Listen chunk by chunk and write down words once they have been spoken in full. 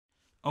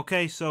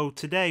Okay, so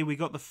today we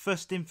got the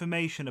first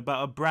information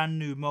about a brand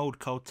new mode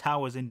called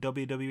Towers in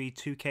WWE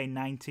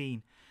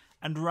 2K19.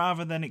 And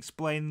rather than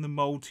explaining the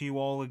mode to you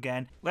all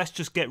again, let's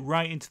just get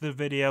right into the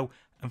video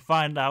and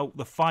find out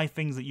the 5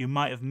 things that you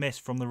might have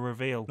missed from the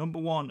reveal. Number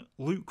 1,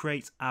 loot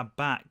crates are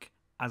back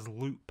as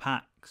loot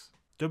packs.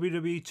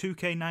 WWE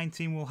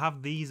 2K19 will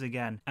have these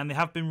again, and they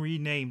have been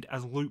renamed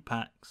as loot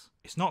packs.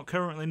 It's not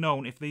currently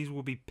known if these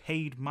will be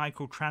paid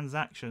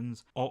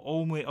microtransactions or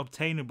only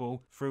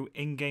obtainable through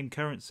in-game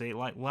currency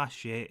like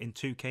last year in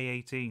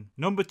 2K18.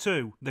 Number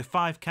 2, the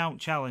 5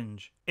 count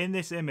challenge. In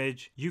this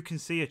image, you can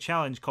see a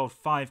challenge called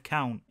 5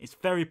 count. It's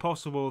very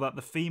possible that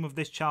the theme of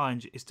this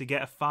challenge is to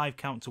get a 5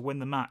 count to win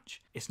the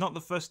match. It's not the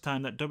first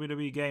time that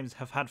WWE games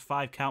have had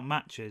 5 count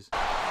matches. It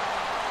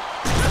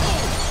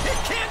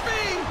can't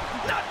be!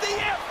 Not the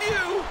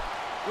FU!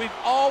 We've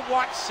all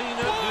watched Cena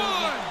do the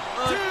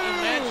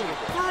unimaginable.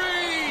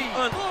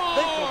 1, 2, 3,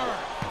 4,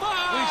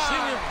 5! We've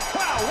seen him.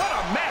 Wow, what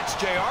a match,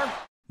 JR!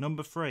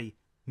 Number 3,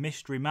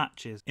 mystery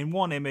matches. In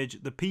one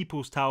image, the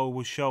People's Tower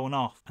was shown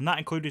off, and that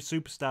included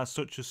superstars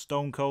such as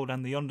Stone Cold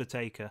and The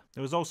Undertaker.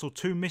 There was also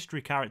 2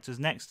 mystery characters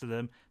next to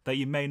them that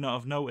you may not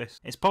have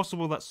noticed. It's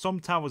possible that some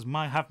towers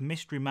might have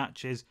mystery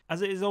matches,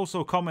 as it is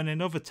also common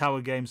in other tower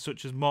games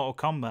such as Mortal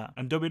Kombat,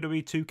 and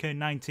WWE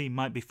 2K19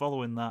 might be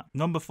following that.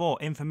 Number 4,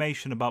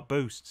 information about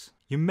boosts.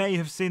 You may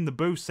have seen the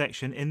boost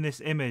section in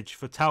this image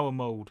for tower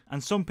mode,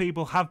 and some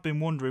people have been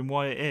wondering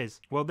why it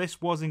is. Well,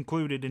 this was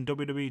included in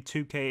WWE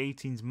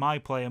 2K18's My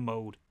Player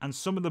mode, and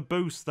some of the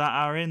boosts that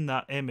are in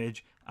that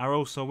image are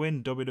also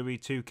in WWE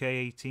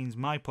 2K18's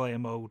My Player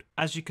mode.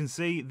 As you can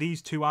see,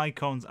 these 2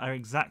 icons are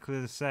exactly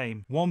the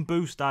same. One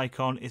boost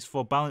icon is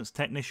for Balance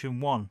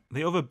Technician 1,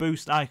 the other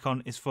boost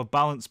icon is for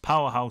Balance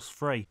Powerhouse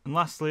 3. And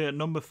lastly, at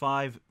number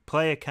 5,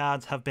 player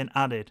cards have been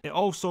added. It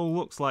also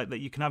looks like that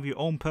you can have your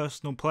own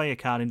personal player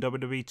card in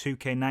WWE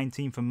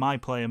 2K19 for My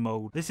Player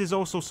mode. This is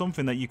also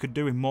something that you could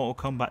do in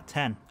Mortal Kombat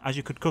 10, as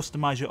you could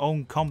customize your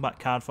own combat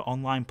card for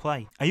online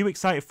play. Are you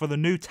excited for the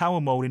new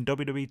tower mode in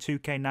WWE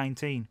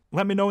 2K19?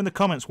 Let me know in the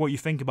comments what you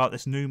think about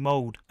this new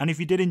mode. And if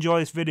you did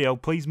enjoy this video,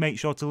 please make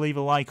sure to leave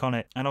a like on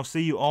it, and I'll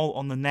see you all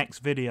on the next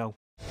video.